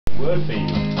word for you.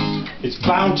 It's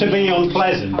bound to be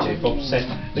unpleasant if upset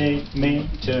they may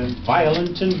turn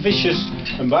violent and vicious.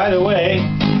 And by the way,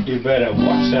 you better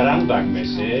watch that handbag,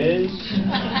 missus.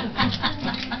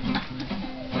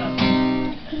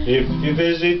 If you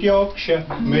visit Yorkshire,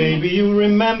 maybe you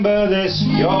remember this.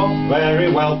 You're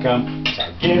very welcome,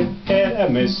 so give it a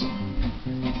miss.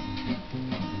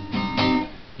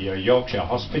 Your Yorkshire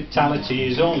hospitality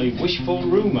is only wishful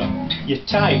rumour. Your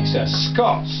tykes are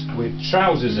Scots with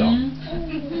trousers on.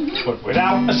 But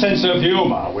without a sense of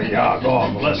humour, we are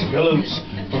godless galoots,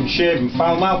 unshaven,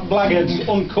 foul-mouthed blackguards,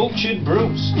 uncultured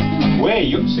brutes.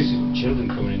 We're this is children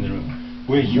coming in the room.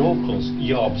 We're yokels,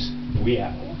 yobs, we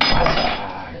are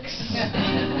wags.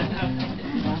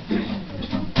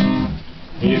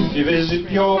 If you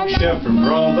visit Yorkshire from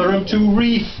Rotherham to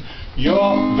Reef,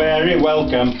 you're very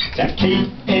welcome to keep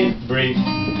it brief.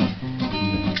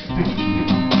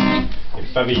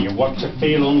 If ever you want to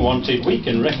feel unwanted, we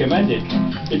can recommend it.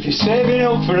 If you're saving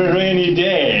up for a rainy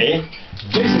day,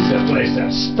 this is the place to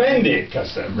spend it,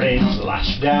 because the rains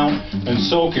lash down and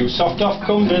soak you soft off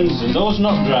Cumdens, and those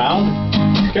not drowned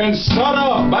can sod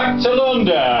off back to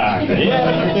London.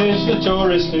 Yeah, there's the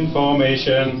tourist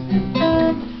information,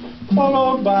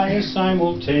 followed by a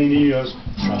simultaneous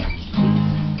translation.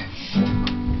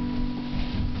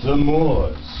 The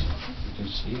moors, you can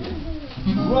see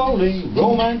them, rolling,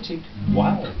 romantic,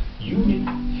 wild,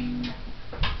 unique,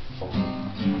 foggy,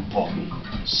 poppy,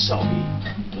 soggy,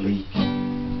 bleak.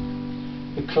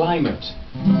 The climate,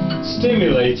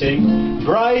 stimulating,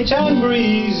 bright and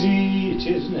breezy, it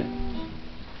is, isn't it?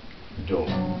 Dull,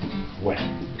 wet,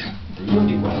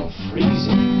 bloody well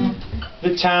freezing.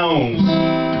 The towns,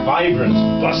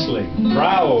 vibrant, bustling,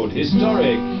 proud,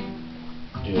 historic.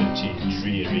 Dirty,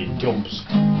 dreary dumps,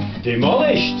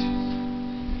 demolished.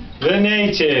 The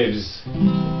natives,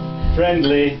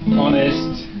 friendly,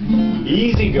 honest,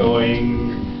 easygoing.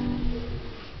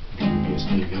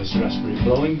 Dubious, raspberry,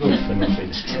 blowing good for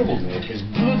nothings, troublemakers,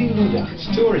 bloody luddites,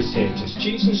 tourist haters,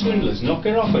 cheats and swindlers,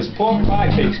 knocker-offers, pork pie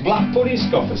pigs, black pudding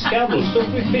scoffers, scoundrels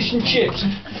stuffed with fish and chips,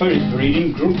 furry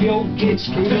breeding, grumpy old kids,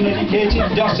 crude uneducated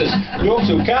dotters, those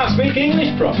who can't speak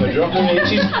English proper, drop their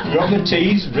H's, drop the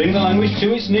T's, bring the language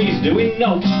to its knees, doing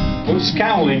naught, but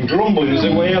scowling, grumbling as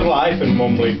a way of life, and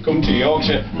mumbling, come to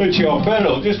Yorkshire, at your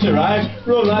peril, just arrived,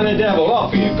 run like the devil,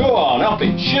 off you, go on, up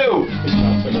it, shoo! It's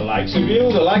not for the likes of you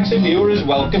are as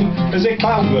welcome as a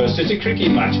cloudburst at a cricket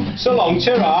match. So long,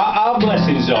 ta-ra, our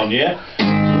blessings on you.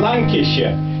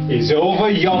 Lancashire is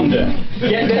over yonder.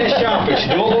 Get there sharpish,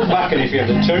 don't look back, and if you have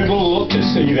the terrible luck to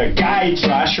see the guy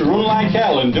trash, run like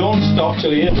hell and don't stop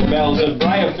till you hear the bells of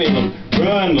Briarfield,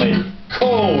 Burnley,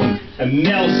 Colne and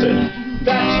Nelson.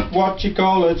 That's what you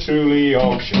call a truly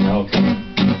Yorkshire welcome.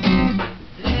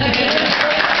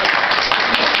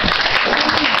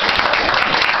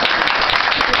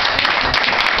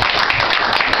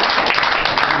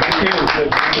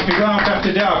 If you go out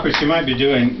after dark, which you might be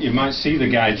doing, you might see the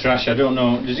guy trash. I don't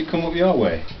know, does it come up your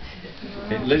way?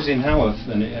 It lives in Haworth,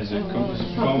 and it has a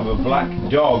form of a black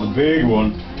dog, a big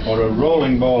one, or a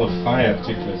rolling ball of fire,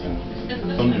 particularly when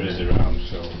thunder is around.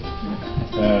 So,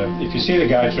 if you see the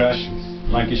guy trash,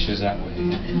 Lancashire's that way.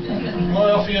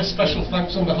 I offer you a special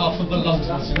thanks on behalf of the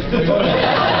Londoners in the room.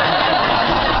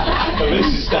 At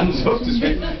least it stands up to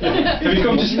speak. Have you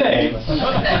come to stay?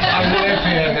 I live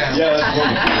here now. Yeah, that's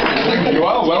wonderful. You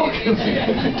are welcome.